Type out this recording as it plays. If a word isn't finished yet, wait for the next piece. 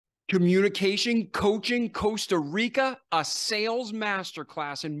Communication, coaching, Costa Rica, a sales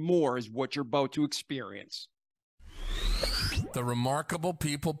masterclass, and more is what you're about to experience. The Remarkable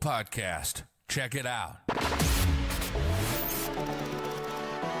People Podcast. Check it out.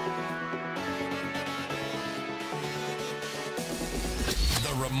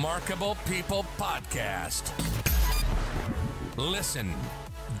 The Remarkable People Podcast. Listen,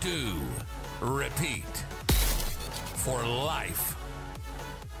 do, repeat. For life.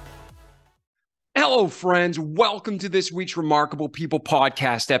 Hello, friends. Welcome to this week's Remarkable People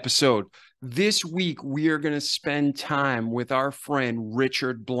Podcast episode. This week, we are going to spend time with our friend,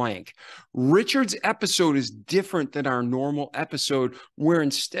 Richard Blank. Richard's episode is different than our normal episode, where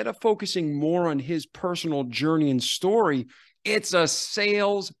instead of focusing more on his personal journey and story, it's a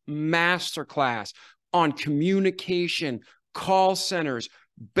sales masterclass on communication, call centers,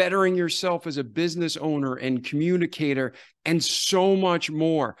 bettering yourself as a business owner and communicator, and so much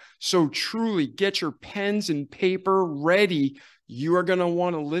more. So truly get your pens and paper ready. You are going to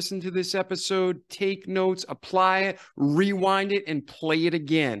want to listen to this episode, take notes, apply it, rewind it, and play it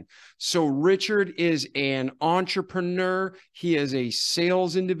again. So Richard is an entrepreneur. He is a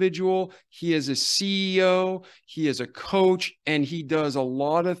sales individual. He is a CEO. He is a coach, and he does a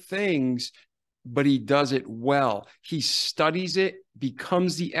lot of things, but he does it well. He studies it,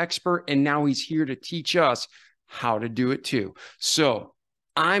 becomes the expert, and now he's here to teach us how to do it too. So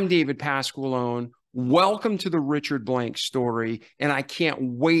I'm David Pasqualone. Welcome to the Richard Blank story, and I can't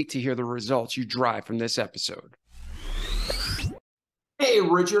wait to hear the results you drive from this episode. Hey,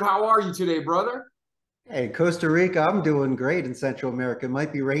 Richard, how are you today, brother? Hey, Costa Rica, I'm doing great in Central America. It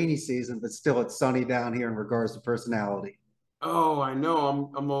might be rainy season, but still it's sunny down here in regards to personality. Oh, I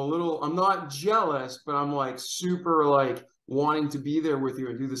know. I'm not jealous, but I'm like super like wanting to be there with you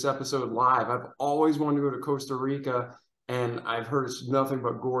and do this episode live. I've always wanted to go to Costa Rica, and I've heard it's nothing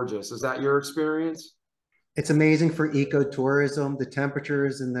but gorgeous. Is that your experience? It's amazing for ecotourism. The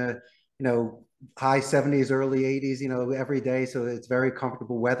temperatures in the, high 70s, early 80s, every day. So it's very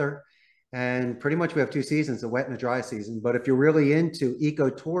comfortable weather. And pretty much we have two seasons, a wet and a dry season. But if you're really into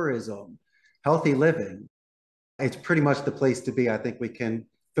ecotourism, healthy living, it's pretty much the place to be. I think we can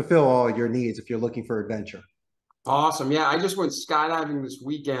fulfill all your needs if you're looking for adventure. Awesome. Yeah, I just went skydiving this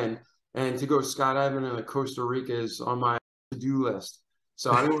weekend, and to go skydiving in Costa Rica is on my to-do list.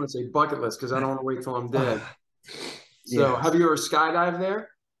 So I don't want to say bucket list because I don't want to wait till I'm dead. So Have you ever skydived there?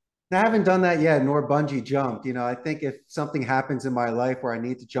 I haven't done that yet, nor bungee jumped. I think if something happens in my life where I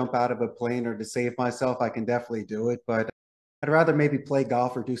need to jump out of a plane or to save myself, I can definitely do it. But I'd rather maybe play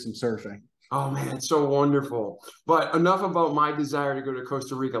golf or do some surfing. Oh, man, it's so wonderful. But enough about my desire to go to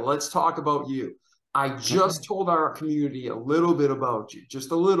Costa Rica. Let's talk about you. I just told our community a little bit about you,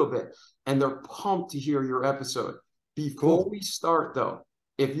 just a little bit, and they're pumped to hear your episode. Before we start, though,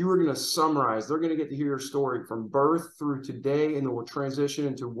 if you were going to summarize, they're going to get to hear your story from birth through today, and then we'll transition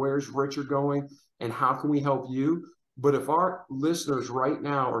into where's Richard going and how can we help you. But if our listeners right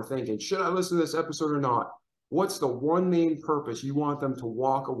now are thinking, should I listen to this episode or not? What's the one main purpose you want them to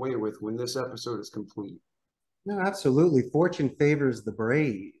walk away with when this episode is complete? No, absolutely. Fortune favors the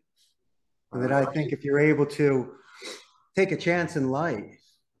brave. And that I think if you're able to take a chance in life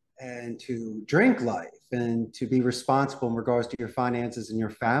and to drink life and to be responsible in regards to your finances and your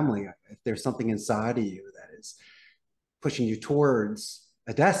family, if there's something inside of you that is pushing you towards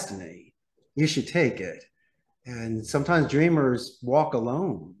a destiny, you should take it. And sometimes dreamers walk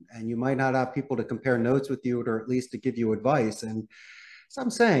alone, and you might not have people to compare notes with you or at least to give you advice. And so I'm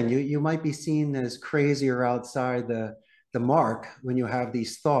saying you might be seen as crazy or outside the mark when you have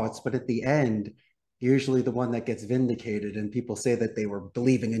these thoughts, but at the end, usually the one that gets vindicated, and people say that they were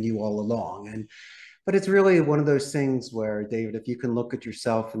believing in you all along. But it's really one of those things where, David, if you can look at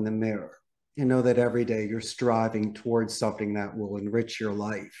yourself in the mirror, you know that every day you're striving towards something that will enrich your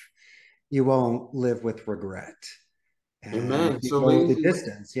life. You won't live with regret. And Amen. So the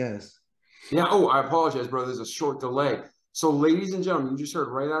distance, yes. Yeah. Oh, I apologize, brother. There's a short delay. So ladies and gentlemen, you just heard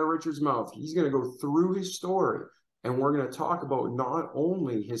right out of Richard's mouth. He's going to go through his story, and we're going to talk about not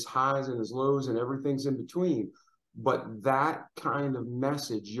only his highs and his lows and everything's in between, but that kind of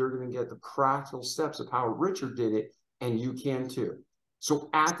message. You're going to get the practical steps of how Richard did it, and you can too. So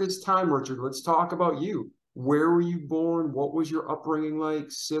at this time, Richard, let's talk about you. Where were you born? What was your upbringing like?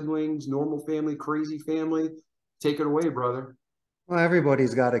 Siblings, normal family, crazy family? Take it away, brother. Well,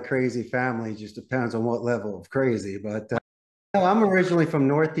 everybody's got a crazy family. It just depends on what level of crazy. But I'm originally from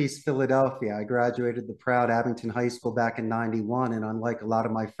Northeast Philadelphia. I graduated the proud Abington High School back in '91. And unlike a lot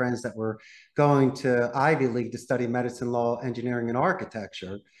of my friends that were going to Ivy League to study medicine, law, engineering, and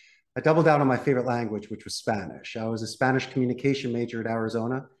architecture, I doubled down on my favorite language, which was Spanish. I was a Spanish communication major at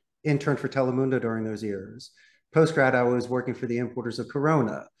Arizona, interned for Telemundo during those years. Post-grad, I was working for the importers of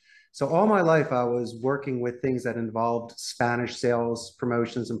Corona. So all my life, I was working with things that involved Spanish sales,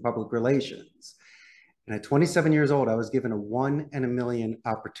 promotions, and public relations. And at 27 years old, I was given a 1 in a million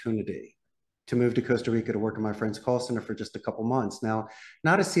opportunity to move to Costa Rica to work in my friend's call center for just a couple months. Now,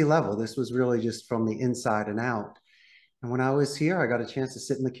 not a C-level. This was really just from the inside and out. And when I was here, I got a chance to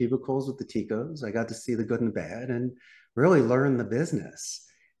sit in the cubicles with the Ticos. I got to see the good and the bad and really learn the business.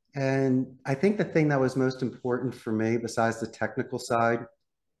 And I think the thing that was most important for me, besides the technical side,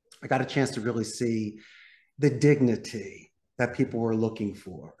 I got a chance to really see the dignity that people were looking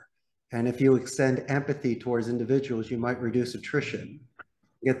for. And if you extend empathy towards individuals, you might reduce attrition,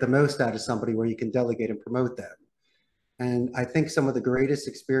 get the most out of somebody where you can delegate and promote them. And I think some of the greatest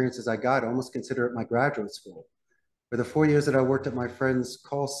experiences I got, I almost consider it my graduate school, were the 4 years that I worked at my friend's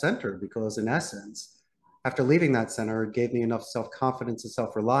call center, because in essence, after leaving that center, it gave me enough self-confidence and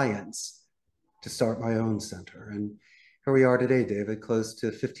self-reliance to start my own center. And here we are today, David, close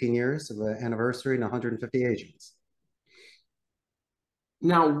to 15 years of an anniversary and 150 agents.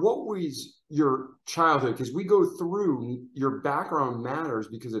 Now, what was your childhood? Because we go through, your background matters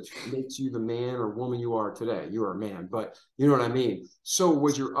because it makes you the man or woman you are today. You are a man, but you know what I mean? So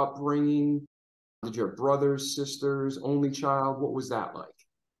was your upbringing, did you have brothers, sisters, only child? What was that like?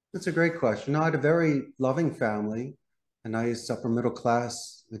 That's a great question. No, I had a very loving family, a nice upper middle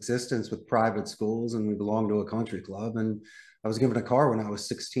class existence with private schools, and we belonged to a country club. And I was given a car when I was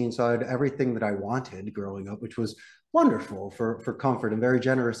 16, so I had everything that I wanted growing up, which was wonderful for comfort and very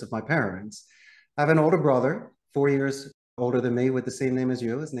generous of my parents. I have an older brother, 4 years older than me, with the same name as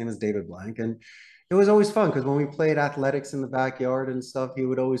you. His name is David Blank. And it was always fun because when we played athletics in the backyard and stuff, he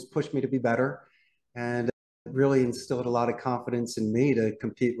would always push me to be better. And really instilled a lot of confidence in me to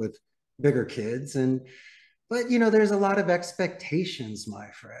compete with bigger kids. But you know, there's a lot of expectations, my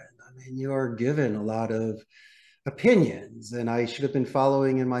friend. I mean, you are given a lot of opinions, and I should have been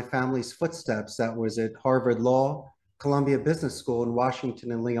following in my family's footsteps. That was at Harvard Law, Columbia Business School, and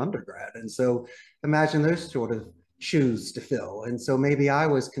Washington and Lee undergrad. And so imagine those sort of shoes to fill. And so maybe I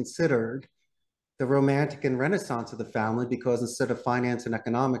was considered the romantic and renaissance of the family because instead of finance and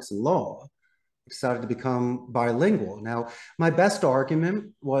economics and law, decided to become bilingual. Now, my best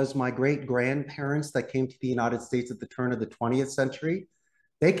argument was my great-grandparents that came to the United States at the turn of the 20th century.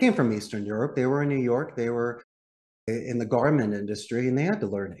 They came from Eastern Europe. They were in New York. They were in the garment industry, and they had to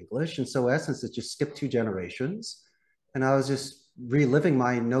learn English. And so, in essence, it just skipped 2 generations. And I was just reliving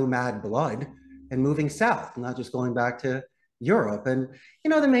my nomad blood and moving south, not just going back to Europe. And, you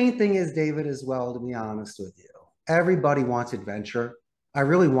know, the main thing is, David, as well, to be honest with you, everybody wants adventure. I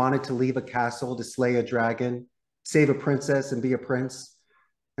really wanted to leave a castle to slay a dragon, save a princess, and be a prince.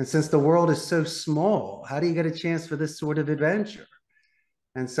 And since the world is so small, how do you get a chance for this sort of adventure?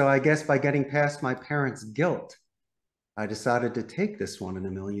 And so I guess by getting past my parents' guilt, I decided to take this 1 in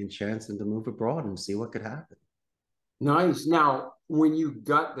a million chance and to move abroad and see what could happen. Nice. Now, when you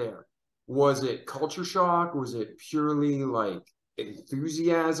got there, was it culture shock? Was it purely like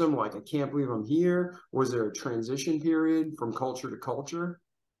enthusiasm, like I can't believe I'm here? Was there a transition period from culture to culture?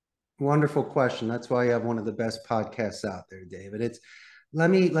 Wonderful question. That's why you have one of the best podcasts out there, David. Let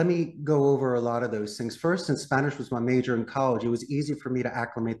me go over a lot of those things. First, since Spanish was my major in college, it was easy for me to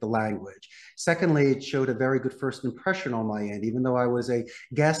acclimate the language. Secondly, it showed a very good first impression on my end. Even though I was a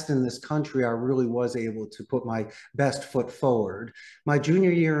guest in this country, I really was able to put my best foot forward. My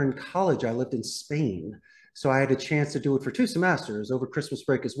junior year in college, I lived in Spain. So I had a chance to do it for 2 semesters over Christmas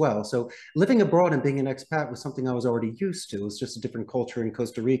break as well. So living abroad and being an expat was something I was already used to. It's just a different culture in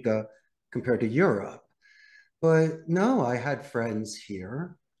Costa Rica compared to Europe. But no, I had friends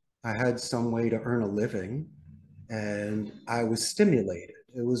here. I had some way to earn a living, and I was stimulated.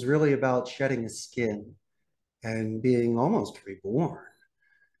 It was really about shedding a skin and being almost reborn.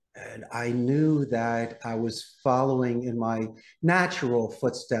 And I knew that I was following in my natural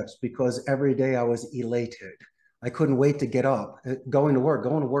footsteps because every day I was elated. I couldn't wait to get up, going to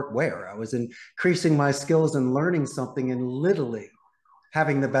work where? I was increasing my skills and learning something and literally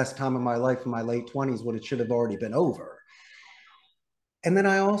having the best time of my life in my late 20s when it should have already been over. And then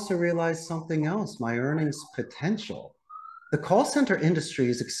I also realized something else, my earnings potential. The call center industry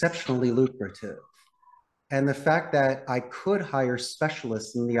is exceptionally lucrative. And the fact that I could hire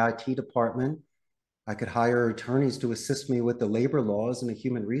specialists in the IT department, I could hire attorneys to assist me with the labor laws and a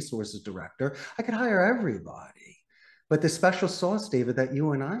human resources director, I could hire everybody. But the special sauce, David, that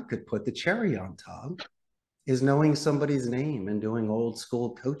you and I could put the cherry on top is knowing somebody's name and doing old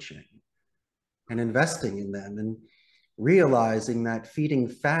school coaching and investing in them and realizing that feeding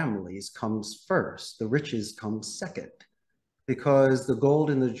families comes first, the riches come second. because the gold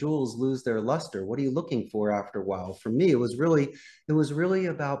and the jewels lose their luster. What are you looking for after a while? For me, it was really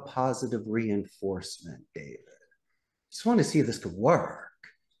about positive reinforcement, David. Just want to see if this could work,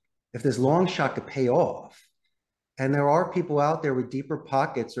 if this long shot could pay off. And there are people out there with deeper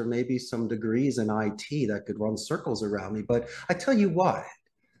pockets or maybe some degrees in IT that could run circles around me. But I tell you what,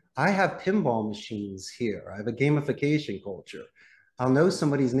 I have pinball machines here. I have a gamification culture. I'll know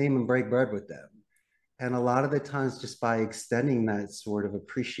somebody's name and break bread with them. And a lot of the times, just by extending that sort of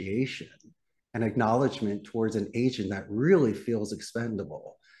appreciation and acknowledgement towards an agent that really feels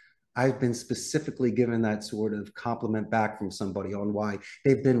expendable, I've been specifically given that sort of compliment back from somebody on why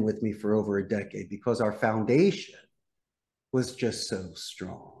they've been with me for over a decade, because our foundation was just so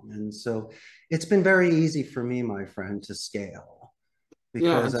strong. And so it's been very easy for me, my friend, to scale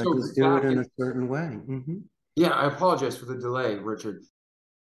because I just do it in a certain way. Yeah, I apologize for the delay, Richard.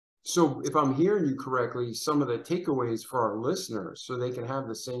 So if I'm hearing you correctly, some of the takeaways for our listeners so they can have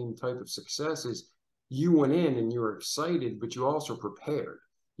the same type of success is you went in and you were excited, but you also prepared.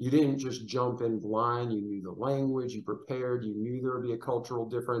 You didn't just jump in blind. You knew the language, you prepared, you knew there would be a cultural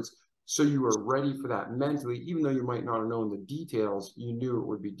difference. So you were ready for that mentally, even though you might not have known the details, you knew it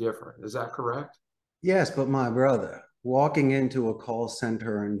would be different. Is that correct? Yes, but my brother, walking into a call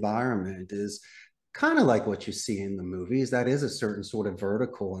center environment is kind of like what you see in the movies. That is a certain sort of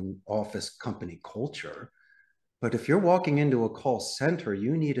vertical and office company culture. But if you're walking into a call center,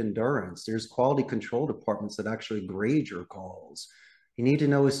 you need endurance. There's quality control departments that actually grade your calls. You need to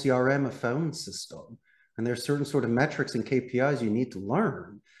know a CRM, a phone system, and there's certain sort of metrics and KPIs you need to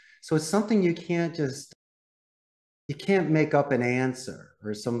learn. So it's something you can't make up an answer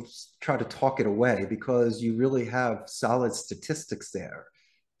or try to talk it away, because you really have solid statistics there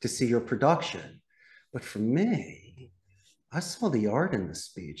to see your production. But for me, I saw the art in the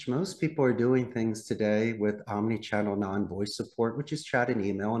speech. Most people are doing things today with omni-channel non-voice support, which is chat and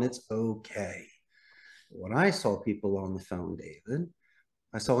email, and it's okay. When I saw people on the phone, David,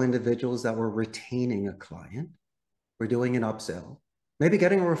 I saw individuals that were retaining a client, were doing an upsell, maybe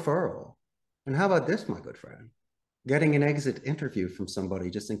getting a referral. And how about this, my good friend? Getting an exit interview from somebody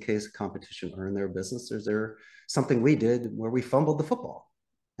just in case competition earned their business. There's something we did where we fumbled the football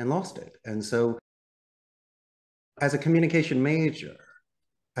and lost it. And so as a communication major,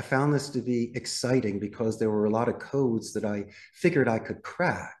 I found this to be exciting because there were a lot of codes that I figured I could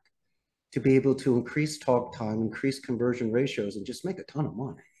crack to be able to increase talk time, increase conversion ratios, and just make a ton of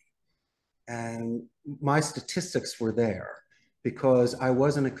money. And my statistics were there because I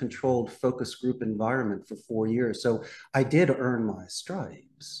was in a controlled focus group environment for 4 years. So I did earn my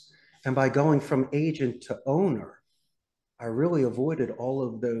stripes. And by going from agent to owner, I really avoided all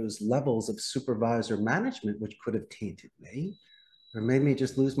of those levels of supervisor management, which could have tainted me or made me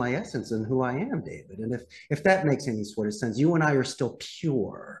just lose my essence in who I am, David. And if that makes any sort of sense, you and I are still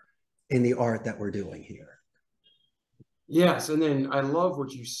pure in the art that we're doing here. Yes, and then I love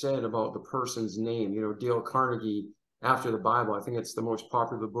what you said about the person's name. You know, Dale Carnegie, after the Bible, I think it's the most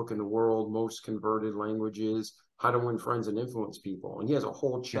popular book in the world, most converted languages, How to Win Friends and Influence People. And he has a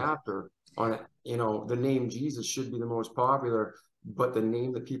whole chapter on it. You know, the name Jesus should be the most popular, but the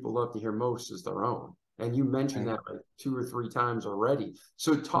name that people love to hear most is their own. And you mentioned that like 2 or 3 times already.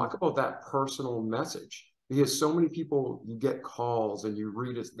 So talk about that personal message, because so many people, you get calls and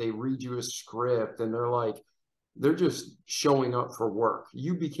they read you a script and they're just showing up for work.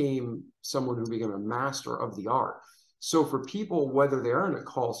 You became someone who became a master of the art. So for people, whether they're in a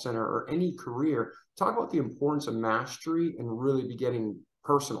call center or any career, talk about the importance of mastery and really be getting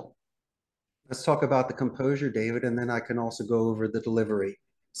personal. Let's talk about the composure, David, and then I can also go over the delivery.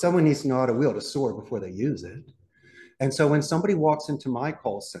 Someone needs to know how to wield a sword before they use it. And so when somebody walks into my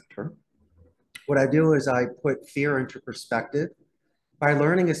call center, what I do is I put fear into perspective. By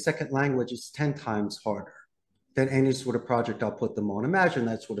learning a second language, it's 10 times harder than any sort of project I'll put them on. Imagine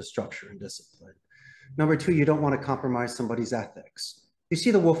that sort of structure and discipline. Number 2, you don't want to compromise somebody's ethics. You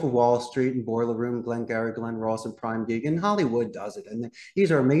see the Wolf of Wall Street and Boiler Room, Glenn Gary, Glenn Ross, and Prime Gig, and Hollywood does it. And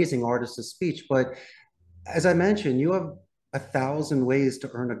these are amazing artists of speech. But as I mentioned, you have 1,000 ways to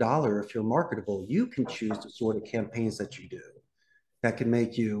earn $1 if you're marketable. You can choose the sort of campaigns that you do that can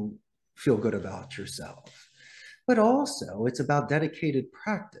make you feel good about yourself. But also, it's about dedicated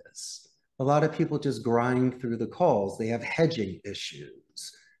practice. A lot of people just grind through the calls. They have hedging issues.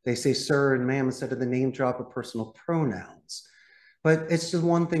 They say sir and ma'am instead of the name drop of personal pronouns. But it's just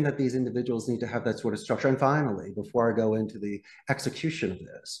one thing that these individuals need to have that sort of structure. And finally, before I go into the execution of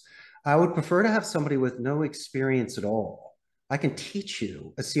this, I would prefer to have somebody with no experience at all. I can teach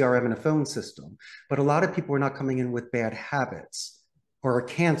you a CRM and a phone system, but a lot of people are not coming in with bad habits or a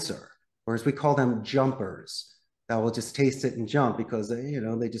cancer, or as we call them, jumpers. that will just taste it and jump because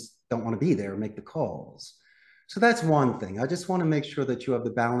they just don't want to be there and make the calls. So that's one thing. I just want to make sure that you have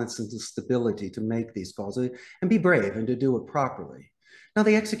the balance and the stability to make these calls and be brave and to do it properly. Now,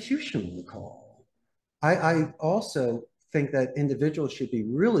 the execution of the call. I also think that individuals should be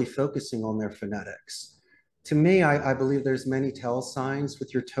really focusing on their phonetics. To me, I believe there's many tell signs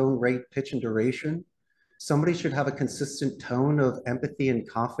with your tone, rate, pitch, and duration. Somebody should have a consistent tone of empathy and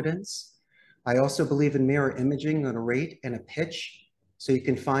confidence. I also believe in mirror imaging on a rate and a pitch, so you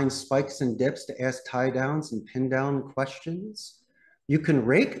can find spikes and dips to ask tie downs and pin down questions. You can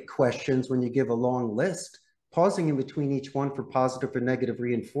rake questions when you give a long list, pausing in between each one for positive or negative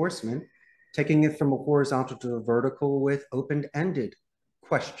reinforcement, taking it from a horizontal to a vertical with open-ended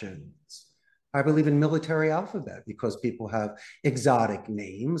questions. I believe in military alphabet because people have exotic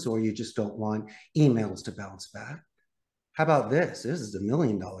names or you just don't want emails to bounce back. How about this? This is a $1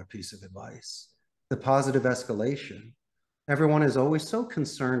 million piece of advice. The positive escalation. Everyone is always so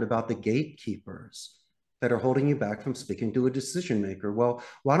concerned about the gatekeepers that are holding you back from speaking to a decision maker. Well,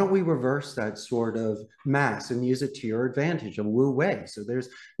 why don't we reverse that sort of mass and use it to your advantage and Wu Wei? So there's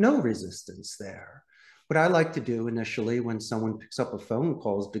no resistance there. What I like to do initially when someone picks up a phone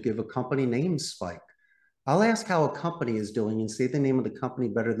call is to give a company name spike. I'll ask how a company is doing and say the name of the company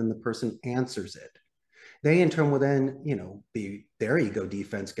better than the person answers it. They in turn will then, their ego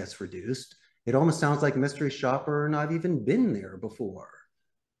defense gets reduced. It almost sounds like mystery shopper and I've even been there before.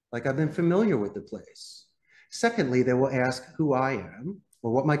 Like I've been familiar with the place. Secondly, they will ask who I am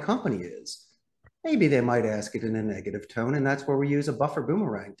or what my company is. Maybe they might ask it in a negative tone, and that's where we use a buffer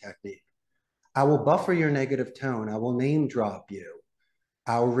boomerang technique. I will buffer your negative tone. I will name drop you.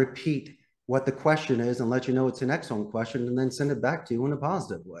 I'll repeat what the question is and let you know it's an excellent question and then send it back to you in a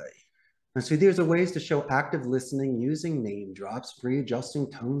positive way. And so these are ways to show active listening using name drops,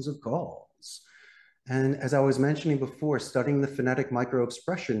 readjusting tones of calls. And as I was mentioning before, studying the phonetic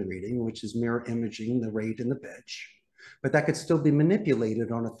micro-expression reading, which is mirror imaging the rate and the pitch, but that could still be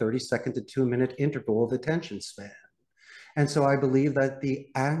manipulated on a 30-second to 2-minute interval of attention span. And so I believe that the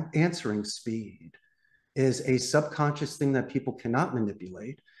answering speed is a subconscious thing that people cannot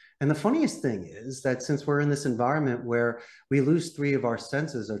manipulate. And the funniest thing is that since we're in this environment where we lose 3 of our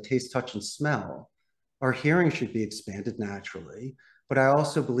senses, our taste, touch, and smell, our hearing should be expanded naturally. But I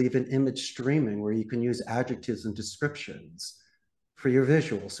also believe in image streaming where you can use adjectives and descriptions for your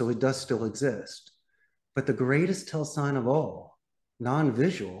visual. So it does still exist. But the greatest tell sign of all,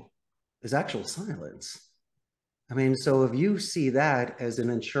 non-visual, is actual silence. I mean, so if you see that as an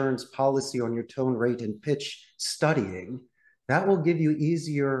insurance policy on your tone, rate, and pitch studying, that will give you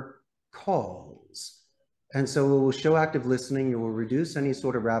easier calls. And so it will show active listening. You will reduce any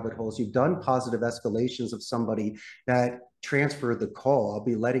sort of rabbit holes. You've done positive escalations of somebody that transferred the call. I'll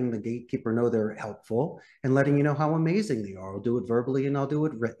be letting the gatekeeper know they're helpful and letting you know how amazing they are. I'll do it verbally and I'll do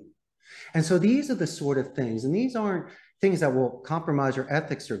it written. And so these are the sort of things, and these aren't things that will compromise your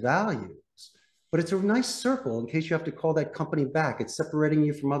ethics or values, but it's a nice circle in case you have to call that company back. It's separating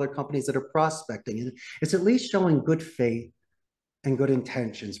you from other companies that are prospecting. And it's at least showing good faith and good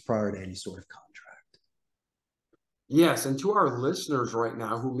intentions prior to any sort of contract. Yes, and to our listeners right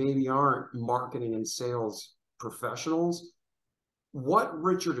now who maybe aren't marketing and sales professionals, what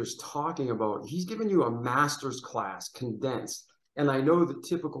Richard is talking about, he's given you a master's class condensed. And I know the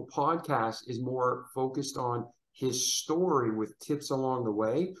typical podcast is more focused on his story with tips along the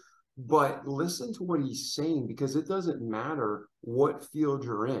way, but listen to what he's saying because it doesn't matter what field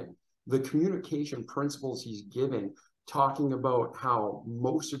you're in. The communication principles he's given, talking about how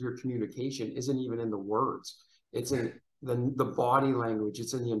most of your communication isn't even in the words. It's in the body language.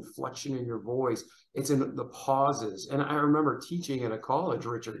 It's in the inflection in your voice. It's in the pauses. And I remember teaching at a college,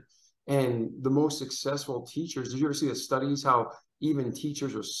 Richard, and the most successful teachers, did you ever see the studies how even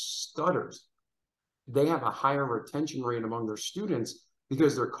teachers with stutters, they have a higher retention rate among their students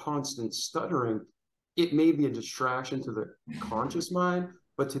because they're constant stuttering. It may be a distraction to the conscious mind,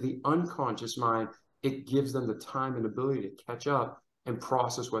 but to the unconscious mind, it gives them the time and ability to catch up and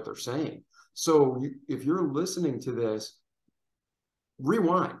process what they're saying. So if you're listening to this,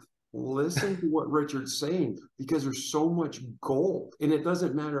 rewind, listen to what Richard's saying because there's so much gold. And it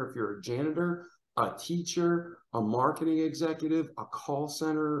doesn't matter if you're a janitor, a teacher, a marketing executive, a call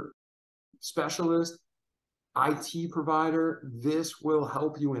center specialist, IT provider, this will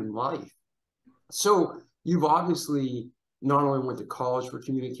help you in life. So you've obviously not only went to college for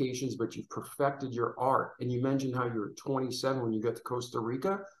communications, but you've perfected your art. And you mentioned how you were 27 when you got to Costa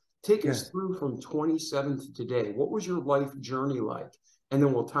Rica. Take us through from 27 to today. What was your life journey like? And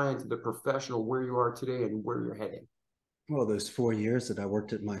then we'll tie into the professional, where you are today and where you're heading. Well, those 4 years that I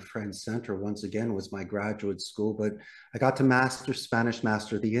worked at my friend's center, once again, was my graduate school, but I got to master Spanish,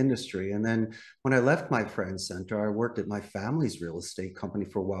 master the industry. And then when I left my friend's center, I worked at my family's real estate company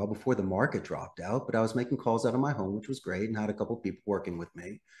for a while before the market dropped out. But I was making calls out of my home, which was great, and had a couple of people working with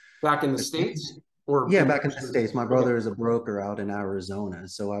me. Back in the States or Yeah, in back in the States. My okay. brother is a broker out in Arizona.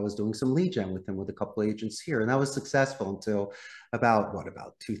 So I was doing some lead gen with him with a couple agents here. And that was successful until about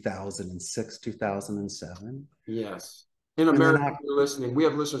 2006, 2007. Yes. In And then America, I, if you're listening, we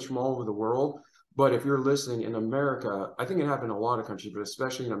have listeners from all over the world. But if you're listening in America, I think it happened in a lot of countries, but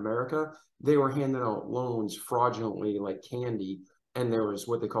especially in America, they were handing out loans fraudulently like candy. And there was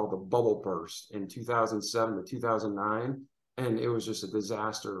what they call the bubble burst in 2007 to 2009. And it was just a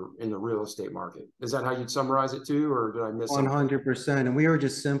disaster in the real estate market. Is that how you'd summarize it too? Or did I miss something? 100%. And we were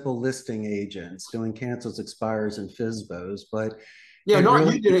just simple listing agents doing cancels, expires, and FISBOs. But Yeah, it not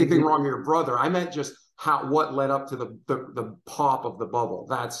really, you did anything wrong to your brother. I meant just what led up to the pop of the bubble.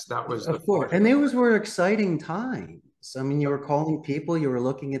 That was the of course. And those were exciting times. I mean, you were calling people, you were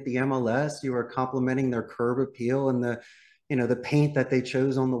looking at the MLS, you were complimenting their curb appeal and the paint that they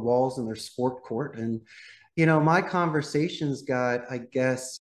chose on the walls in their sport court. And, my conversations got, I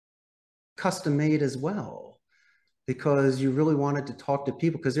guess, custom made as well, because you really wanted to talk to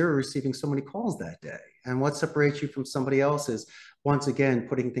people because they were receiving so many calls that day. And what separates you from somebody else is, once again,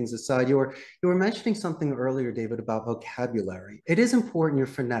 putting things aside. You were mentioning something earlier, David, about vocabulary. It is important, your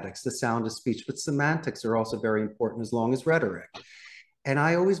phonetics, the sound of speech, but semantics are also very important as long as rhetoric. And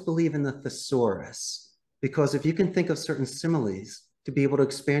I always believe in the thesaurus, because if you can think of certain similes to be able to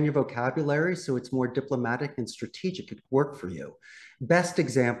expand your vocabulary so it's more diplomatic and strategic, it could work for you. Best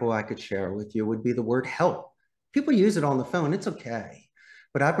example I could share with you would be the word help. People use it on the phone, it's okay.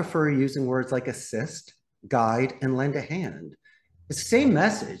 But I prefer using words like assist, guide, and lend a hand. It's the same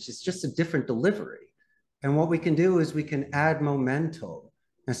message, it's just a different delivery. And what we can do is we can add momentum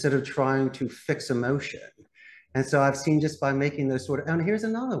instead of trying to fix emotion. And so I've seen, just by making those and here's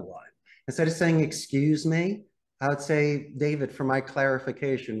another one. Instead of saying, excuse me, I would say, David, for my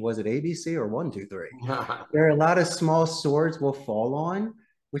clarification, was it ABC or 1, 2, 3? There are a lot of small swords we'll fall on,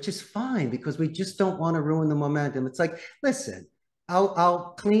 which is fine because we just don't want to ruin the momentum. It's like, listen,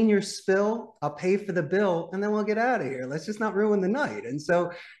 I'll clean your spill, I'll pay for the bill, and then we'll get out of here. Let's just not ruin the night. And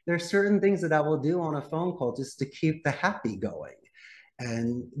so there's certain things that I will do on a phone call just to keep the happy going.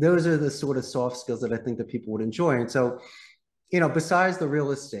 And those are the sort of soft skills that I think that people would enjoy. And so, besides the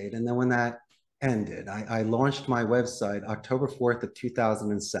real estate, and then when that ended, I launched my website October 4th of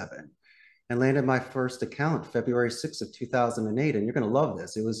 2007 and landed my first account February 6th of 2008. And you're going to love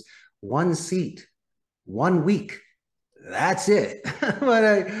this. It was one seat, 1 week. That's it.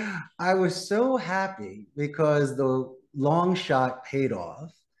 But I was so happy because the long shot paid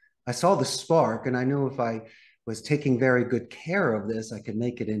off. I saw the spark, and I knew if I was taking very good care of this, I could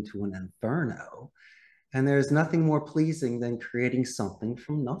make it into an inferno. And there's nothing more pleasing than creating something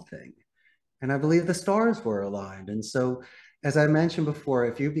from nothing. And I believe the stars were aligned. And so, as I mentioned before,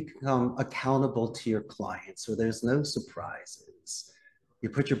 if you become accountable to your clients, so there's no surprises, you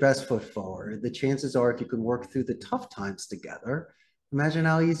put your best foot forward, the chances are, if you can work through the tough times together, imagine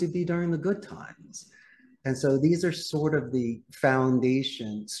how easy it'd be during the good times. And so these are sort of the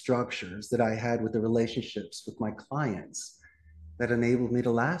foundation structures that I had with the relationships with my clients that enabled me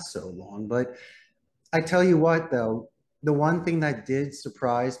to last so long. But I tell you what, though, the one thing that did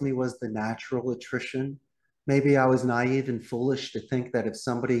surprise me was the natural attrition. Maybe I was naive and foolish to think that if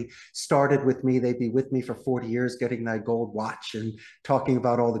somebody started with me, they'd be with me for 40 years, getting that gold watch and talking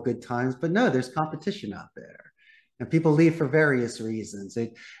about all the good times. But no, there's competition out there. And people leave for various reasons.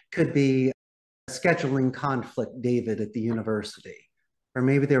 It could be a scheduling conflict, David, at the university. Or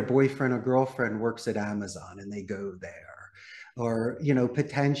maybe their boyfriend or girlfriend works at Amazon and they go there. Or,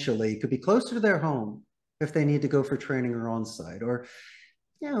 potentially it could be closer to their home if they need to go for training or on-site. Or,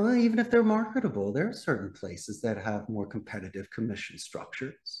 even if they're marketable, there are certain places that have more competitive commission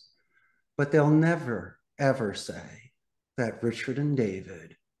structures. But they'll never, ever say that Richard and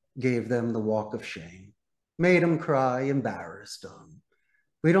David gave them the walk of shame, made them cry, embarrassed them.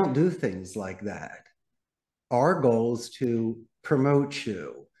 We don't do things like that. Our goal is to promote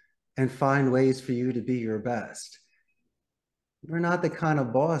you and find ways for you to be your best. We're not the kind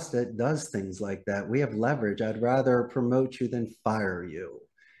of boss that does things like that. We have leverage. I'd rather promote you than fire you.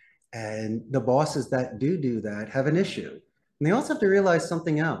 And the bosses that do that have an issue. And they also have to realize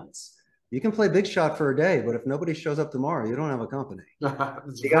something else. You can play big shot for a day, but if nobody shows up tomorrow, you don't have a company.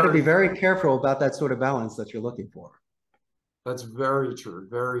 You got to be very careful about that sort of balance that you're looking for. That's very true.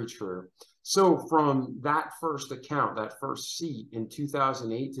 Very true. So from that first account, that first seat in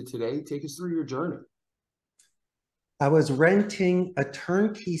 2008 to today, take us through your journey. I was renting a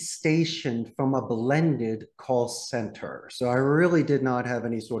turnkey station from a blended call center. So I really did not have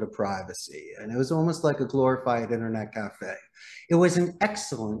any sort of privacy. And it was almost like a glorified internet cafe. It was an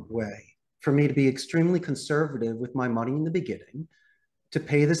excellent way for me to be extremely conservative with my money in the beginning, to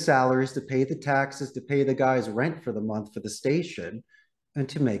pay the salaries, to pay the taxes, to pay the guy's rent for the month for the station, and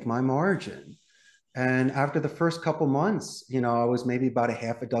to make my margin. And after the first couple months, I was maybe about a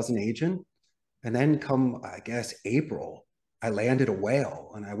half a dozen agent. And then come, I guess, April, I landed a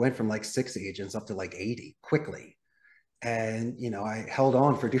whale and I went from like 6 agents up to like 80 quickly. And, I held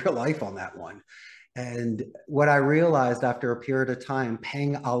on for dear life on that one. And what I realized after a period of time,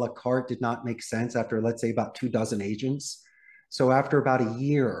 paying a la carte did not make sense after, let's say, about 2 dozen agents. So after about a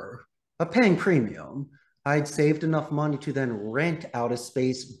year of paying premium, I'd saved enough money to then rent out a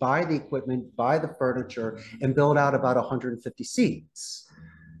space, buy the equipment, buy the furniture, and build out about 150 seats.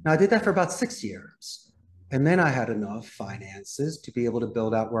 Now, I did that for about 6 years. And then I had enough finances to be able to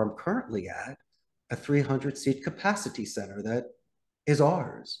build out where I'm currently at, a 300-seat capacity center that is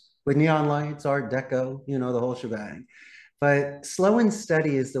ours with neon lights, Art Deco, the whole shebang. But slow and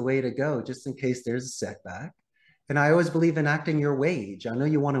steady is the way to go, just in case there's a setback. And I always believe in acting your wage. I know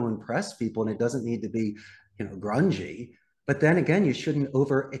you want to impress people and it doesn't need to be, grungy. But then again, you shouldn't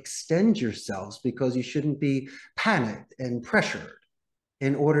overextend yourselves because you shouldn't be panicked and pressured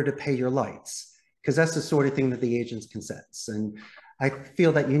in order to pay your lights, because that's the sort of thing that the agents can sense. And I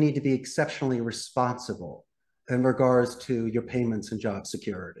feel that you need to be exceptionally responsible in regards to your payments and job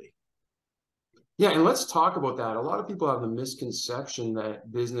security. Yeah, and let's talk about that. A lot of people have the misconception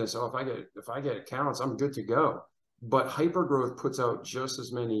that business, if I get accounts, I'm good to go. But hypergrowth puts out just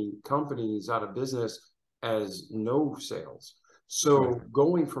as many companies out of business as no sales. So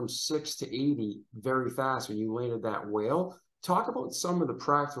going from 6 to 80 very fast when you landed that whale, talk about some of the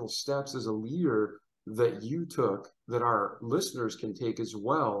practical steps as a leader that you took that our listeners can take as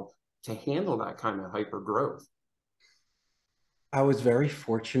well to handle that kind of hyper growth. I was very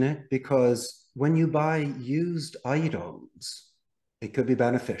fortunate because when you buy used items, it could be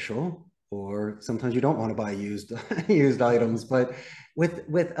beneficial, or sometimes you don't want to buy used items. But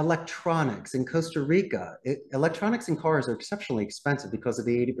with electronics in Costa Rica, electronics in cars are exceptionally expensive because of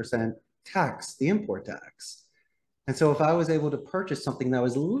the 80% tax, the import tax. And so if I was able to purchase something that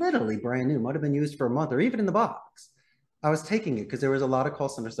was literally brand new, might have been used for a month or even in the box, I was taking it because there was a lot of call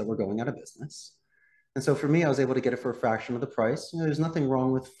centers that were going out of business. And so for me, I was able to get it for a fraction of the price. There's nothing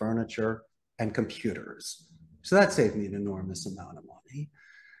wrong with furniture and computers. So that saved me an enormous amount of money.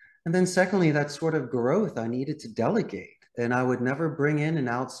 And then secondly, that sort of growth, I needed to delegate. And I would never bring in an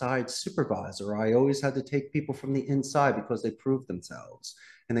outside supervisor. I always had to take people from the inside because they proved themselves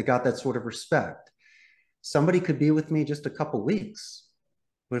and they got that sort of respect. Somebody could be with me just a couple weeks,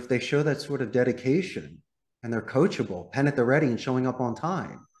 but if they show that sort of dedication and they're coachable, pen at the ready and showing up on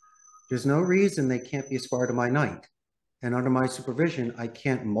time, there's no reason they can't be a spark of my night. And under my supervision, I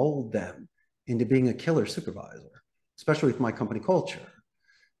can't mold them into being a killer supervisor, especially with my company culture.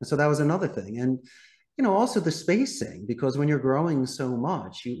 And so that was another thing. And, also the spacing, because when you're growing so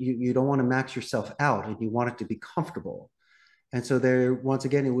much, you don't want to max yourself out and you want it to be comfortable. And so there, once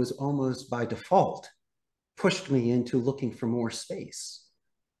again, it was almost by default pushed me into looking for more space,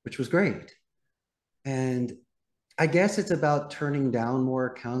 which was great. And I guess it's about turning down more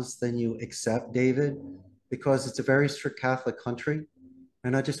accounts than you accept, David, because it's a very strict Catholic country.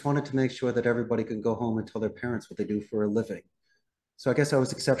 And I just wanted to make sure that everybody could go home and tell their parents what they do for a living. So I guess I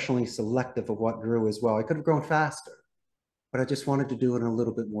was exceptionally selective of what grew as well. I could have grown faster, but I just wanted to do it in a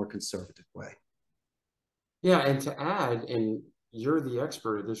little bit more conservative way. Yeah, and to add, and you're the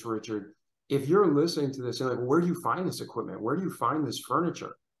expert at this, Richard, if you're listening to this and like, where do you find this equipment? Where do you find this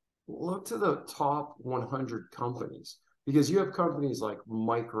furniture? Look to the top 100 companies, because you have companies like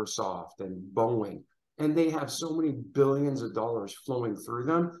Microsoft and Boeing, and they have so many billions of dollars flowing through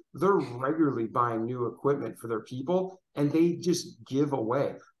them. They're regularly buying new equipment for their people, and they just give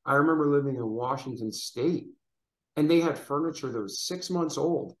away. I remember living in Washington State, and they had furniture that was 6 months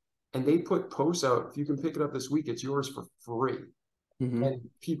old, and they put posts out, if you can pick it up this week, it's yours for free. Mm-hmm. And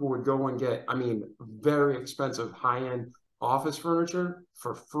people would go and get, very expensive high-end office furniture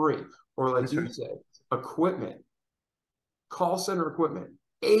for free. Or like That's you right. said, equipment, call center equipment,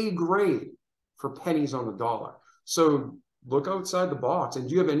 A grade for pennies on the dollar. So look outside the box. And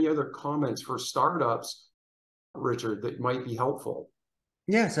do you have any other comments for startups, Richard, that might be helpful?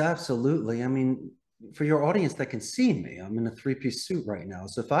 Yes, absolutely. For your audience that can see me, I'm in a 3-piece suit right now.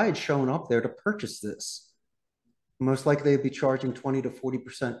 So if I had shown up there to purchase this, most likely they'd be charging 20 to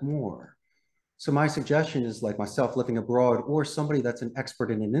 40% more. So my suggestion is, like myself living abroad or somebody that's an expert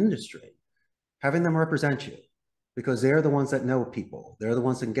in an industry, having them represent you. because they're the ones that know people. They're the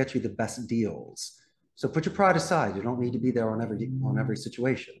ones that can get you the best deals. So put your pride aside. You don't need to be there on every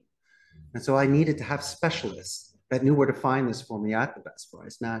situation. And so I needed to have specialists that knew where to find this for me at the best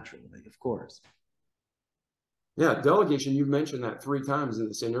price, naturally, of course. Yeah, delegation, you've mentioned that 3 times in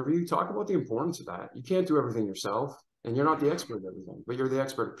this interview. Talk about the importance of that. You can't do everything yourself, and you're not the expert at everything, but you're the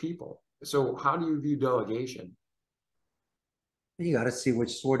expert at people. So how do you view delegation? You got to see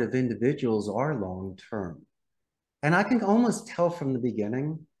which sort of individuals are long term. And I can almost tell from the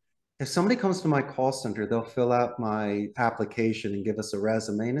beginning, if somebody comes to my call center, they'll fill out my application and give us a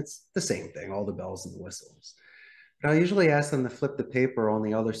resume, and it's the same thing, all the bells and the whistles. But I usually ask them to flip the paper on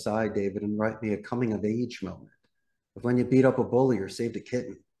the other side, David, and write me a coming of age moment of when you beat up a bully or saved a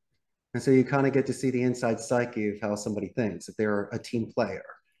kitten. And so you kind of get to see the inside psyche of how somebody thinks, if they're a team player,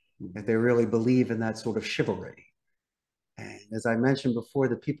 if they really believe in that sort of chivalry. And as I mentioned before,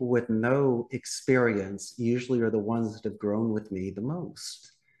 the people with no experience usually are the ones that have grown with me the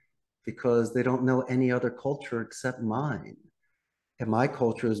most, because they don't know any other culture except mine. And my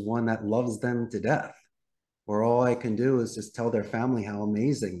culture is one that loves them to death, where all I can do is just tell their family how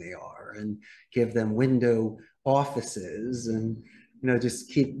amazing they are and give them window offices and, just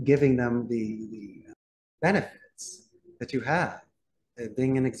keep giving them the benefits that you have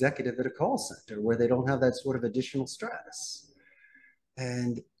being an executive at a call center, where they don't have that sort of additional stress.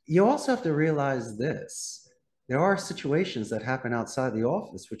 And you also have to realize this. There are situations that happen outside the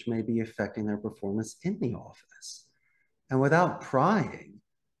office which may be affecting their performance in the office. And without prying,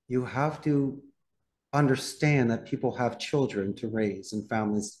 you have to understand that people have children to raise and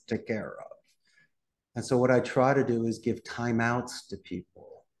families to take care of. And so what I try to do is give timeouts to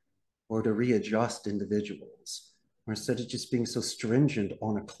people or to readjust individuals, or instead of just being so stringent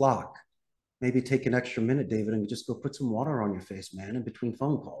on a clock, maybe take an extra minute, David, and just go put some water on your face, man, in between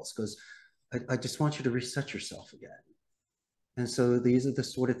phone calls, because I just want you to reset yourself again. And so these are the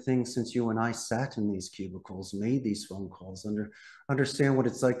sort of things, since you and I sat in these cubicles, made these phone calls, understand what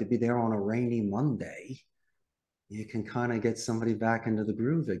it's like to be there on a rainy Monday, you can kind of get somebody back into the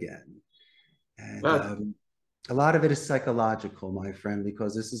groove again. And a lot of it is psychological, my friend,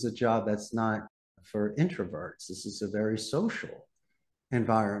 because this is a job that's not for introverts. This is a very social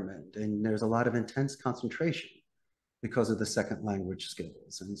environment, and there's a lot of intense concentration because of the second language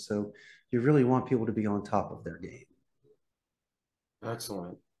skills. And so you really want people to be on top of their game.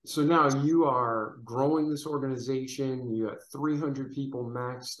 Excellent. So now you are growing this organization. You got 300 people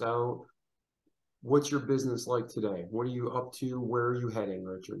maxed out. What's your business like today? What are you up to? Where are you heading,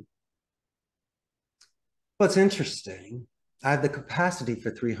 Richard? Well, it's interesting. I have the capacity for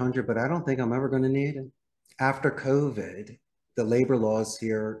 300, but I don't think I'm ever going to need it. After COVID, the labor laws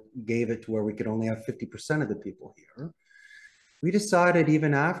here gave it to where we could only have 50% of the people here. We decided,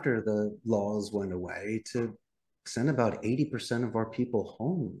 even after the laws went away, to send about 80% of our people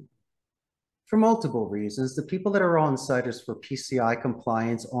home for multiple reasons. The people that are on site is for PCI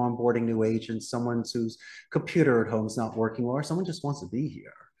compliance, onboarding new agents, someone whose computer at home is not working, or someone just wants to be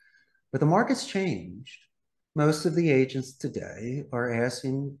here. But the market's changed. Most of the agents today are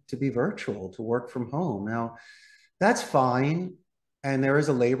asking to be virtual, to work from home. Now, that's fine. And there is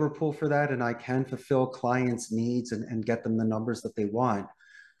a labor pool for that. And I can fulfill clients' needs and get them the numbers that they want.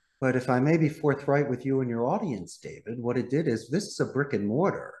 But if I may be forthright with you and your audience, David, what it did is, this is a brick and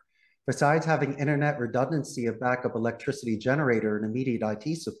mortar. Besides having internet redundancy, a backup electricity generator, and immediate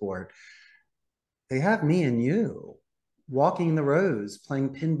IT support, they have me and you walking the rows, playing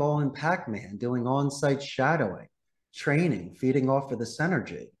pinball and Pac-Man, doing on-site shadowing, training, feeding off of this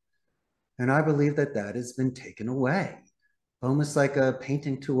energy. And I believe that that has been taken away, almost like a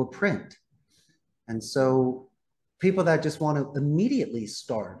painting to a print. And so people that just want to immediately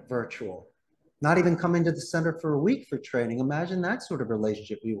start virtual, not even come into the center for a week for training, imagine that sort of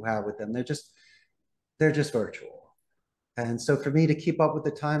relationship you have with them. They're just virtual. And so for me to keep up with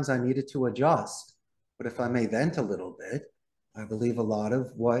the times, I needed to adjust. But if I may vent a little bit, I believe a lot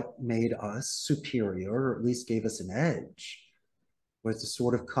of what made us superior, or at least gave us an edge, was the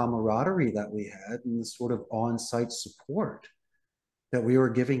sort of camaraderie that we had and the sort of on-site support that we were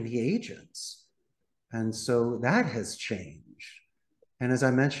giving the agents. And so that has changed. And as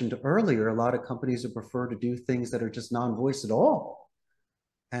I mentioned earlier, a lot of companies would prefer to do things that are just non-voice at all.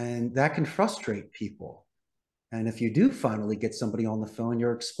 And that can frustrate people. And if you do finally get somebody on the phone,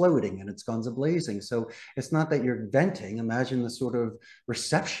 you're exploding and it's guns a-blazing. So it's not that you're venting. Imagine the sort of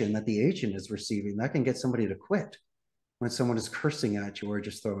reception that the agent is receiving. That can get somebody to quit when someone is cursing at you or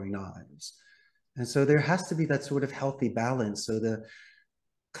just throwing knives. And so there has to be that sort of healthy balance, so the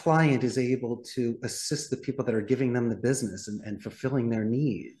client is able to assist the people that are giving them the business and fulfilling their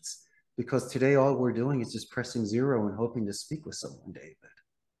needs, because today all we're doing is just pressing 0 and hoping to speak with someone, David.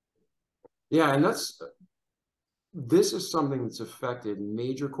 Yeah, and this is something that's affected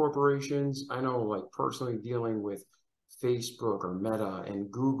major corporations. I know, like, personally dealing with Facebook or Meta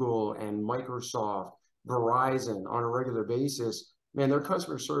and Google and Microsoft, Verizon on a regular basis, man, their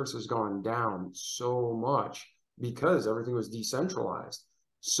customer service has gone down so much because everything was decentralized.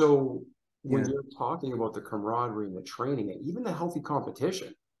 So when you're talking about the camaraderie and the training and even the healthy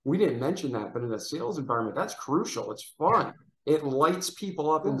competition, we didn't mention that, but in a sales environment, that's crucial. It's fun. It lights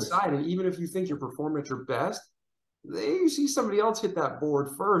people up inside. And even if you think you're performing at your best, you see somebody else hit that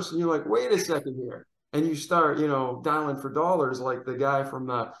board first, and you're like, wait a second here. And you start, dialing for dollars, like the guy from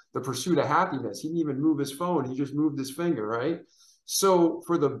the Pursuit of Happiness. He didn't even move his phone. He just moved his finger, right? So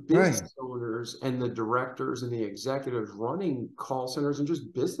for the business owners and the directors and the executives running call centers and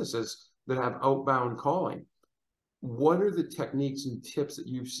just businesses that have outbound calling, what are the techniques and tips that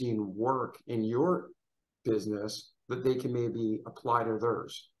you've seen work in your business that they can maybe apply to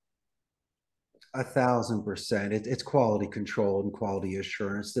theirs? 1,000%. It's quality control and quality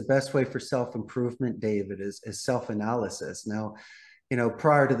assurance. The best way for self-improvement, David, is self-analysis. Now,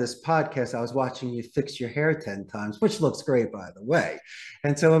 prior to this podcast, I was watching you fix your hair 10 times, which looks great, by the way.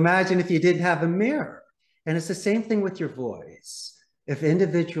 And so imagine if you didn't have a mirror. And it's the same thing with your voice. If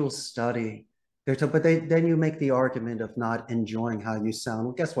individuals study, then you make the argument of not enjoying how you sound.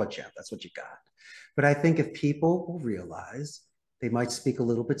 Well, guess what, champ? That's what you got. But I think if people will realize they might speak a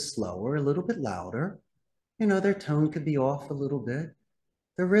little bit slower, a little bit louder, their tone could be off a little bit,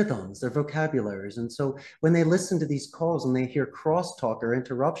 their rhythms, their vocabularies. And so when they listen to these calls and they hear crosstalk or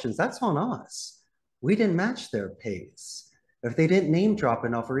interruptions, that's on us. We didn't match their pace. If they didn't name drop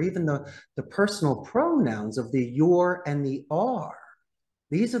enough, or even the personal pronouns of the your and the are,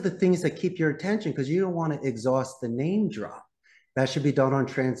 these are the things that keep your attention, because you don't want to exhaust the name drop. That should be done on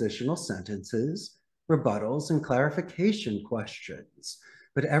transitional sentences, rebuttals, and clarification questions.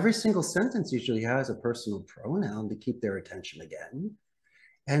 But every single sentence usually has a personal pronoun to keep their attention again.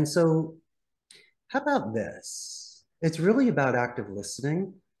 And so how about this? It's really about active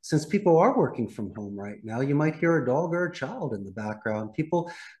listening. Since people are working from home right now, you might hear a dog or a child in the background. People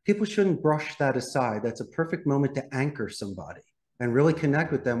shouldn't brush that aside. That's a perfect moment to anchor somebody and really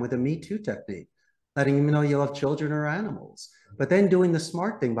connect with them with a Me Too technique, letting them know you love children or animals, but then doing the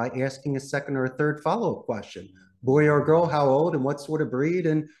smart thing by asking a second or a third follow-up question. Boy or girl, how old, and what sort of breed,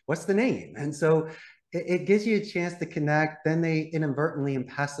 and what's the name? And so it gives you a chance to connect. Then they inadvertently and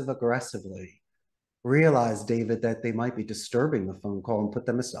passive-aggressively realize, David, that they might be disturbing the phone call and put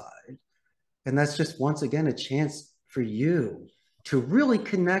them aside. And that's just, once again, a chance for you to really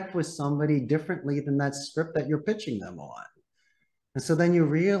connect with somebody differently than that script that you're pitching them on. And so then you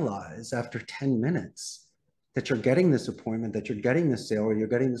realize after 10 minutes that you're getting this appointment, that you're getting this sale, or you're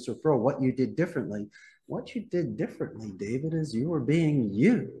getting this referral, what you did differently. What you did differently, David, is you were being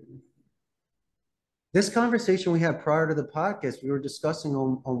you. This conversation we had prior to the podcast, we were discussing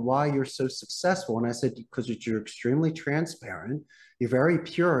on why you're so successful. And I said, because you're extremely transparent, you're very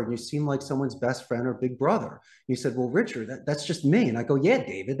pure, and you seem like someone's best friend or big brother. You said, well, Richard, that's just me. And I go, yeah,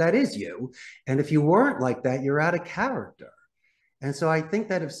 David, that is you. And if you weren't like that, you're out of character. And so I think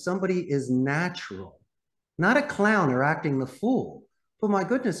that if somebody is natural, not a clown or acting the fool, but my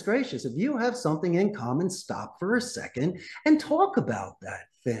goodness gracious, if you have something in common, stop for a second and talk about that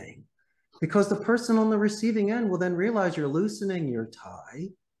thing. Because the person on the receiving end will then realize you're loosening your tie,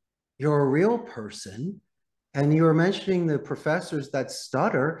 you're a real person, and you were mentioning the professors that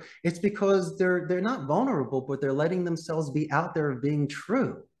stutter. It's because they're not vulnerable, but they're letting themselves be out there of being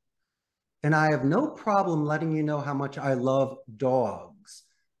true. And I have no problem letting you know how much I love dogs,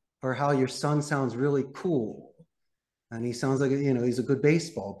 or how your son sounds really cool. And he sounds like, he's a good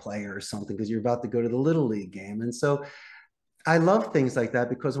baseball player or something, because you're about to go to the Little League game. And so I love things like that,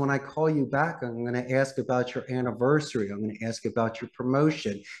 because when I call you back, I'm going to ask about your anniversary. I'm going to ask about your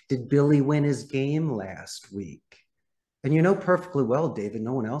promotion. Did Billy win his game last week? And you know perfectly well, David,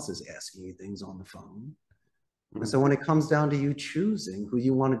 no one else is asking you things on the phone. And so when it comes down to you choosing who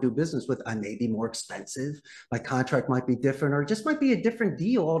you want to do business with, I may be more expensive, my contract might be different, or it just might be a different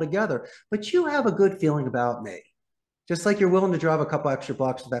deal altogether, but you have a good feeling about me. Just like you're willing to drive a couple extra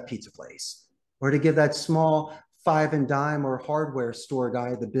blocks to that pizza place, or to give that small five and dime or hardware store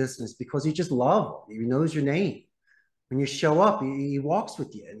guy the business because you just love him. He knows your name. When you show up, he walks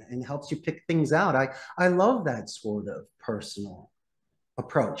with you and helps you pick things out. I love that sort of personal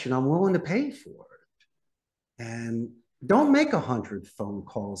approach, and I'm willing to pay for it. And don't make 100 phone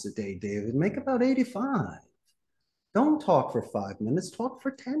calls a day, David. Make about 85. Don't talk for 5 minutes. Talk for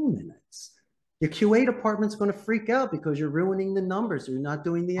 10 minutes. Your QA department's going to freak out because you're ruining the numbers. You're not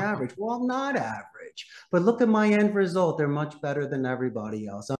doing the average. Well, I'm not average, but look at my end result. They're much better than everybody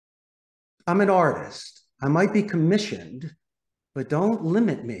else. I'm an artist. I might be commissioned, but don't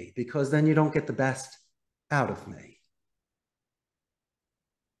limit me because then you don't get the best out of me.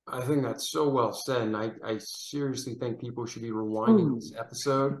 I think that's so well said. And I seriously think people should be rewinding this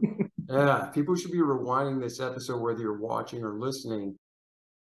episode. Yeah, people should be rewinding this episode, whether you're watching or listening.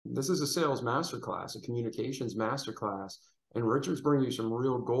 This is a sales masterclass, a communications masterclass. And Richard's bringing you some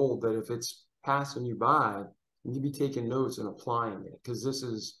real gold that if it's passing you by, you can be taking notes and applying it, because this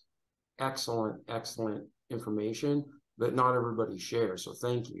is excellent, excellent information that not everybody shares. So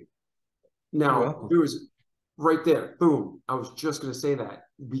thank you. Now, there was right there, boom. I was just going to say that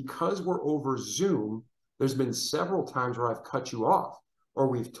because we're over Zoom, there's been several times where I've cut you off or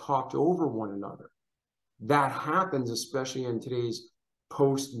we've talked over one another. That happens, especially in today's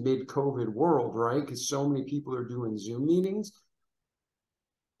post-mid-COVID world, right? Because so many people are doing Zoom meetings.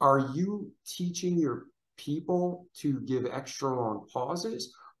 Are you teaching your people to give extra long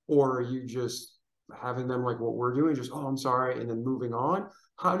pauses, or are you just having them like what we're doing, just, oh, I'm sorry, and then moving on?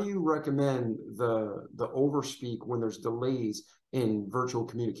 How do you recommend the overspeak when there's delays in virtual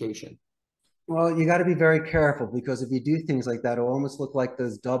communication? Well, you got to be very careful, because if you do things like that, it'll almost look like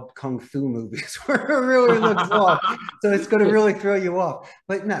those dubbed kung fu movies where it really looks off. So it's going to really throw you off.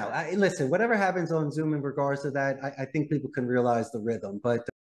 But no, listen, whatever happens on Zoom in regards to that, I think people can realize the rhythm. But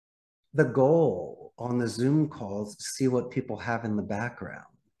the goal on the Zoom calls is to see what people have in the background.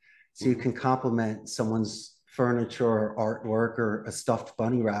 So you can compliment someone's furniture or artwork or a stuffed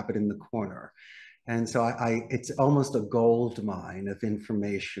bunny rabbit in the corner. And so it's almost a gold mine of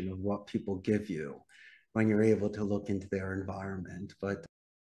information of what people give you when you're able to look into their environment. But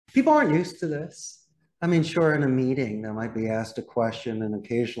people aren't used to this. I mean, sure, in a meeting, they might be asked a question and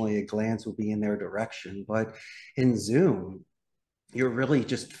occasionally a glance will be in their direction. But in Zoom, you're really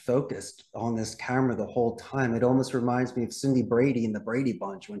just focused on this camera the whole time. It almost reminds me of Cindy Brady in the Brady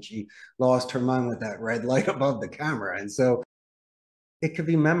Bunch when she lost her mind with that red light above the camera. And so it could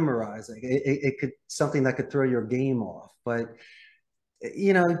be memorizing. It could something that could throw your game off. But,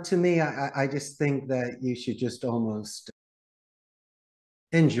 you know, to me, I just think that you should just almost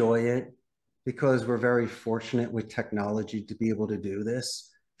enjoy it, because we're very fortunate with technology to be able to do this.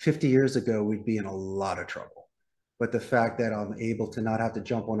 50 years ago, we'd be in a lot of trouble. But the fact that I'm able to not have to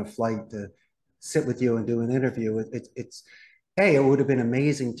jump on a flight to sit with you and do an interview, it would have been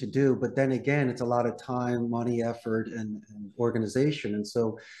amazing to do. But then again, it's a lot of time, money, effort, and organization. And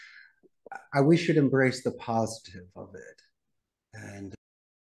so we should embrace the positive of it and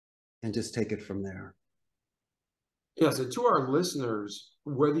just take it from there. Yeah, so to our listeners,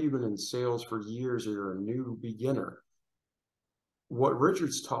 whether you've been in sales for years or you're a new beginner, what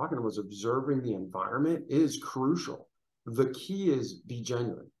Richard's talking about was observing the environment is crucial. The key is be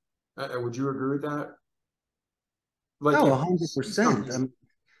genuine. Would you agree with that? Like, 100%.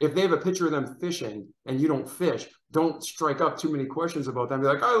 If they have a picture of them fishing and you don't fish, don't strike up too many questions about them. Be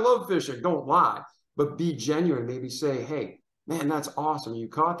like, I love fishing. Don't lie, but be genuine. Maybe say, hey, man, that's awesome. You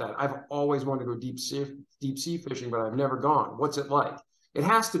caught that. I've always wanted to go deep sea fishing, but I've never gone. What's it like? It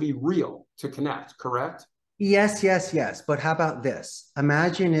has to be real to connect, correct? Yes, yes, yes. But how about this?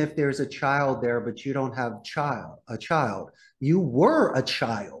 Imagine if there's a child there, but you don't have a child. You were a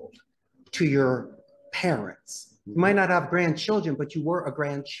child to your parents. You might not have grandchildren, but you were a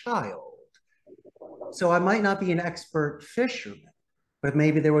grandchild. So I might not be an expert fisherman, but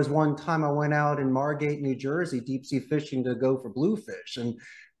maybe there was one time I went out in Margate, New Jersey, deep sea fishing to go for bluefish. And,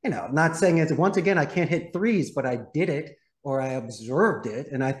 you know, I'm not saying it's, once again, I can't hit threes, but I did it, or I observed it.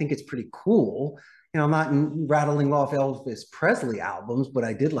 And I think it's pretty cool. You know, I'm not rattling off Elvis Presley albums, but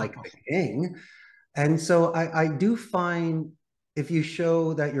I did like the King. And so I do find if you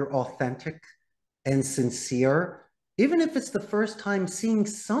show that you're authentic and sincere, even if it's the first time seeing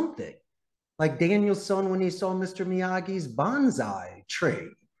something, like Daniel's son when he saw Mr. Miyagi's bonsai tree,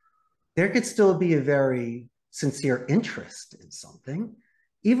 there could still be a very sincere interest in something.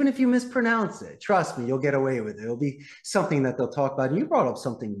 Even if you mispronounce it, trust me, you'll get away with it. It'll be something that they'll talk about. And you brought up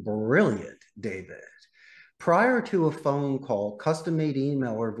something brilliant, David. Prior to a phone call, custom-made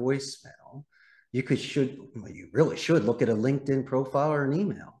email or voicemail, you really should look at a LinkedIn profile or an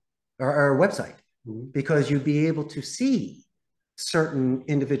email or a website, because you'd be able to see certain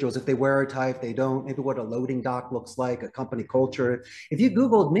individuals, if they wear a tie, if they don't, maybe what a loading dock looks like, a company culture. If you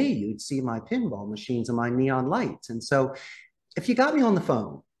Googled me, you'd see my pinball machines and my neon lights. And so if you got me on the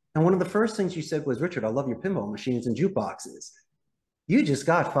phone and one of the first things you said was, Richard, I love your pinball machines and jukeboxes, you just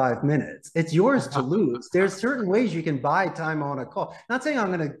got 5 minutes. It's yours to lose. There's certain ways you can buy time on a call. Not saying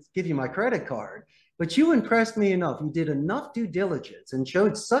I'm going to give you my credit card, but you impressed me enough. You did enough due diligence and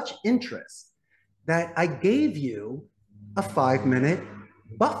showed such interest that I gave you a 5-minute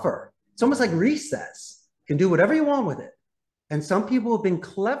buffer. It's almost like recess. You can do whatever you want with it. And some people have been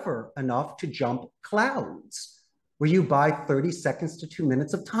clever enough to jump clouds where you buy 30 seconds to 2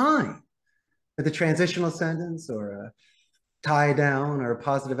 minutes of time with a transitional sentence or a tie down or a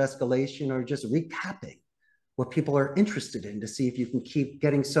positive escalation or just recapping what people are interested in to see if you can keep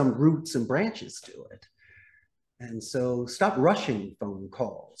getting some roots and branches to it. And so stop rushing phone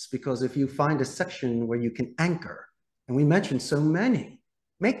calls, because if you find a section where you can anchor, and we mentioned so many,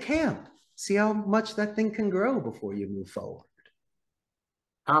 make camp, see how much that thing can grow before you move forward.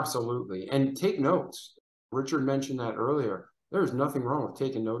 Absolutely. And take notes. Richard mentioned that earlier. There's nothing wrong with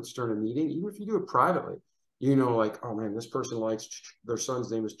taking notes during a meeting, even if you do it privately. You know, like, oh man, this person likes, their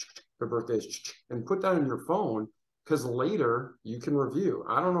son's name is, their birthday is, and put that in your phone, because later you can review.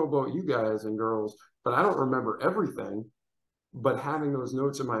 I don't know about you guys and girls, but I don't remember everything. But having those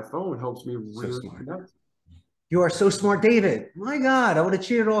notes in my phone helps me really connect. You are so smart, David. My God, I would have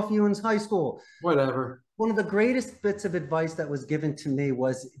cheered off you in high school. Whatever. One of the greatest bits of advice that was given to me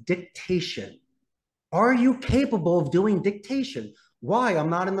was dictation. Are you capable of doing dictation? Why? I'm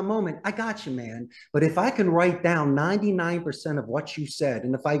not in the moment. I got you, man. But if I can write down 99% of what you said,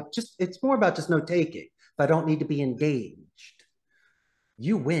 and if I just, it's more about just note taking. If I don't need to be engaged,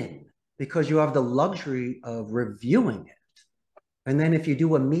 you win, because you have the luxury of reviewing it. And then if you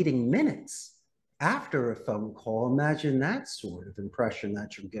do a meeting minutes after a phone call, imagine that sort of impression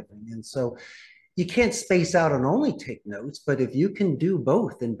that you're giving. And so you can't space out and only take notes, but if you can do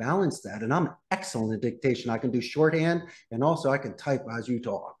both and balance that, and I'm excellent at dictation, I can do shorthand and also I can type as you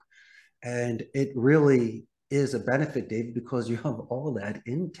talk. And it really is a benefit, David, because you have all that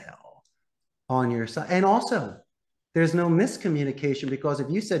intel on your side. And also, there's no miscommunication, because if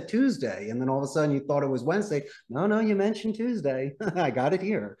you said Tuesday and then all of a sudden you thought it was Wednesday, no, you mentioned Tuesday. I got it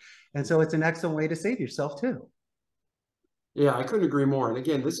here. And so it's an excellent way to save yourself too. Yeah, I couldn't agree more. And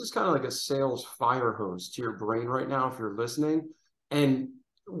again, this is kind of like a sales fire hose to your brain right now if you're listening. And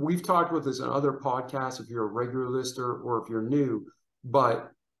we've talked with this on other podcasts if you're a regular listener or if you're new.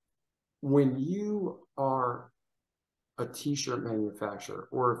 But when you are a t-shirt manufacturer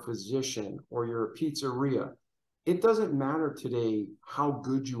or a physician or you're a pizzeria, it doesn't matter today how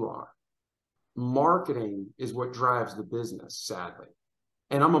good you are. Marketing is what drives the business, sadly.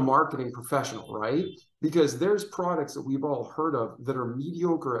 And I'm a marketing professional, right? Because there's products that we've all heard of that are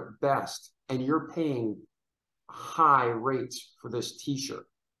mediocre at best, and you're paying high rates for this t-shirt.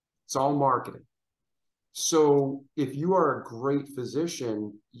 It's all marketing. So if you are a great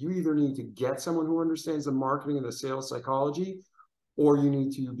physician, you either need to get someone who understands the marketing and the sales psychology, or you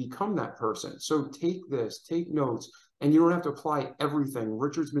need to become that person. So take this, take notes, and you don't have to apply everything.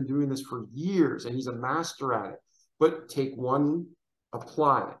 Richard's been doing this for years and he's a master at it. But take one,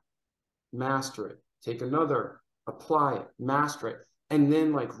 apply it, master it. Take another, apply it, master it. And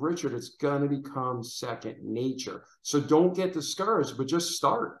then like Richard, it's going to become second nature. So don't get discouraged, but just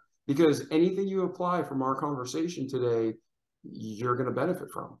start, because anything you apply from our conversation today, you're going to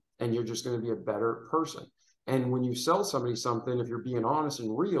benefit from, and you're just going to be a better person. And when you sell somebody something, if you're being honest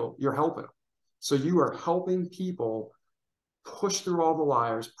and real, you're helping them. So you are helping people push through all the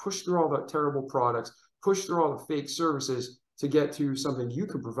liars, push through all the terrible products, push through all the fake services to get to something you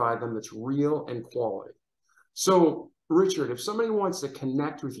can provide them that's real and quality. So Richard, if somebody wants to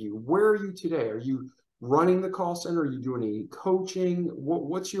connect with you, where are you today? Are you running the call center? Are you doing any coaching?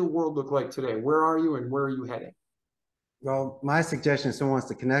 What's your world look like today? Where are you and where are you heading? Well, my suggestion, if someone wants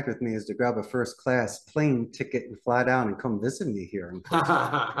to connect with me, is to grab a first-class plane ticket and fly down and come visit me here in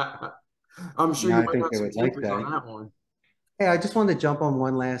Costa. I'm sure you I might think have they some would like takers on that. that one. Hey, I just wanted to jump on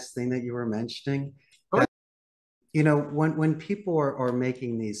one last thing that you were mentioning. That, you know, when people are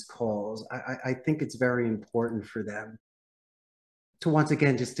making these calls, I think it's very important for them to, once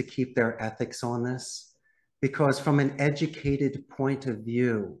again, just to keep their ethics on this, because from an educated point of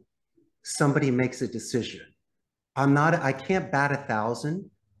view, somebody makes a decision. I can't bat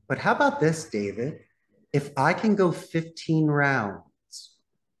 1,000, but how about this, David? If I can go 15 rounds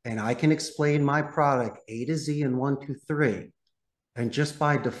and I can explain my product A to Z in 1, 2, 3, and just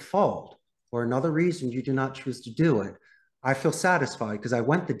by default, or another reason you do not choose to do it, I feel satisfied because I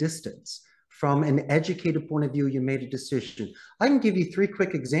went the distance. From an educated point of view, you made a decision. I can give you 3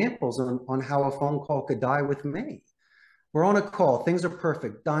 quick examples on how a phone call could die with me. We're on a call, things are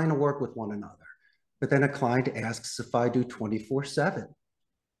perfect, dying to work with one another. But then a client asks if I do 24/7.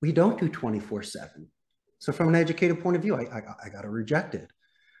 We don't do 24/7. So from an educated point of view, I got to reject it.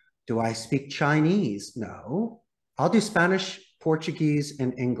 Do I speak Chinese? No. I'll do Spanish, Portuguese,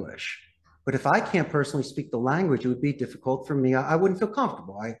 and English. But if I can't personally speak the language, it would be difficult for me. I wouldn't feel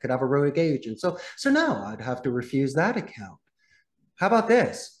comfortable. I could have a rogue agent. So no, I'd have to refuse that account. How about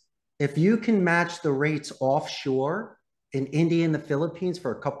this? If you can match the rates offshore in India and the Philippines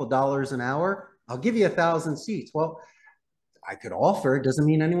for a couple dollars an hour, I'll give you 1,000 seats. Well, I could offer, it doesn't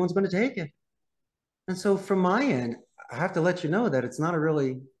mean anyone's going to take it. And so from my end, I have to let you know that it's not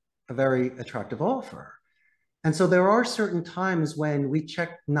a very attractive offer. And so there are certain times when we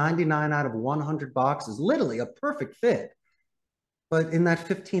check 99 out of 100 boxes, literally a perfect fit. But in that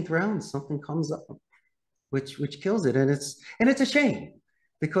 15th round, something comes up, which kills it. And it's a shame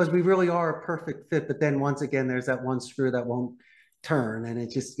because we really are a perfect fit. But then once again, there's that one screw that won't turn, and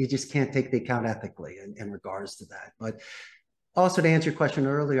you just can't take the account ethically in regards to that. But also, to answer your question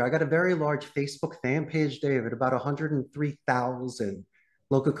earlier, I got a very large Facebook fan page, David, about 103,000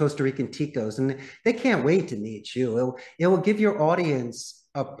 local Costa Rican ticos, and they can't wait to meet you. It will give your audience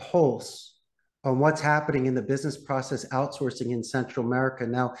a pulse on what's happening in the business process outsourcing in Central America.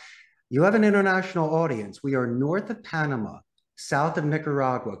 Now, you have an international audience. We are north of Panama, south of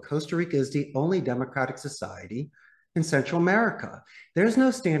Nicaragua. Costa Rica is the only democratic society in Central America. There's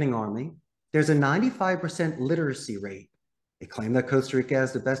no standing army. There's a 95% literacy rate. They claim that Costa Rica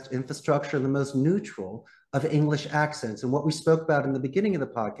has the best infrastructure and the most neutral of English accents. And what we spoke about in the beginning of the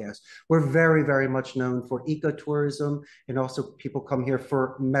podcast, we're very, very much known for ecotourism, and also people come here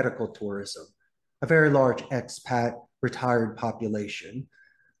for medical tourism, a very large expat retired population.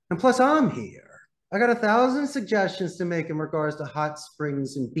 And plus I'm here. I got 1,000 suggestions to make in regards to hot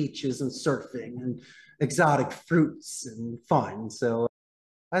springs and beaches and surfing and exotic fruits and fun. So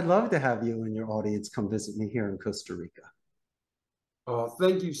I'd love to have you and your audience come visit me here in Costa Rica.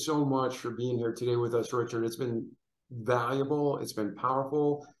 Thank you so much for being here today with us, Richard. It's been valuable. It's been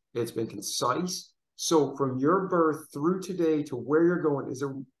powerful. It's been concise. So from your birth through today to where you're going, is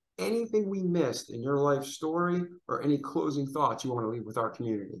there anything we missed in your life story or any closing thoughts you want to leave with our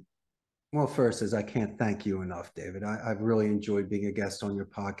community? Well, first is I can't thank you enough, David. I've really enjoyed being a guest on your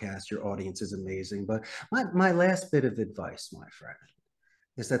podcast. Your audience is amazing. But my last bit of advice, my friend,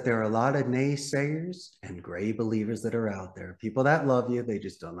 is that there are a lot of naysayers and gray believers that are out there. People that love you, they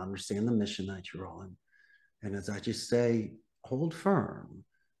just don't understand the mission that you're on. And as I just say, hold firm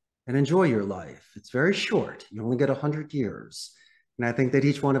and enjoy your life. It's very short. You only get 100 years. And I think that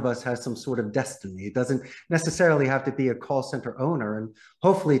each one of us has some sort of destiny. It doesn't necessarily have to be a call center owner. And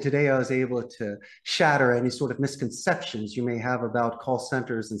hopefully today I was able to shatter any sort of misconceptions you may have about call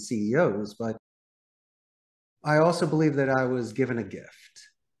centers and CEOs. But I also believe that I was given a gift.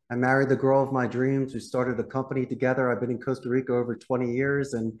 I married the girl of my dreams. We started a company together. I've been in Costa Rica over 20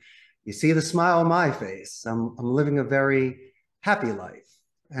 years, and you see the smile on my face. I'm living a very happy life,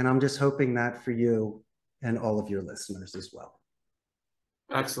 and I'm just hoping that for you and all of your listeners as well.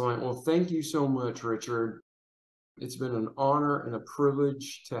 Excellent. Well, thank you so much, Richard. It's been an honor and a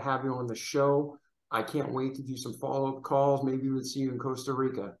privilege to have you on the show. I can't wait to do some follow-up calls. Maybe we'll see you in Costa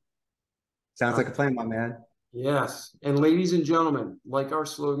Rica. Sounds like a plan, my man. Yes. And ladies and gentlemen, like our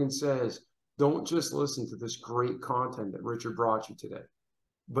slogan says, don't just listen to this great content that Richard brought you today,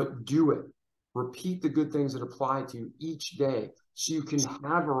 but do it. Repeat the good things that apply to you each day so you can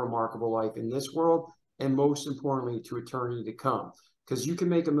have a remarkable life in this world and most importantly to eternity to come. Because you can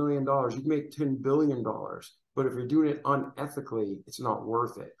make $1 million, you can make $10 billion, but if you're doing it unethically, it's not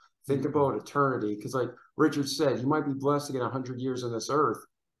worth it. Think about eternity, because like Richard said, you might be blessed to get 100 years on this earth,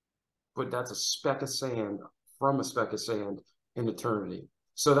 but that's a speck of sand from a speck of sand in eternity.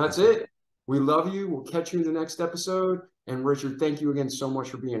 So that's it. We love you. We'll catch you in the next episode. And Richard, thank you again so much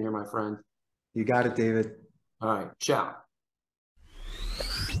for being here, my friend. You got it, David. All right. Ciao.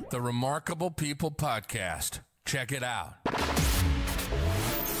 The Remarkable People Podcast. Check it out.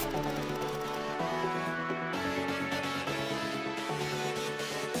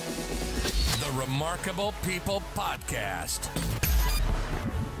 The Remarkable People Podcast.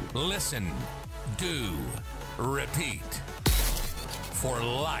 Listen, do, repeat for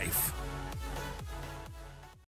life.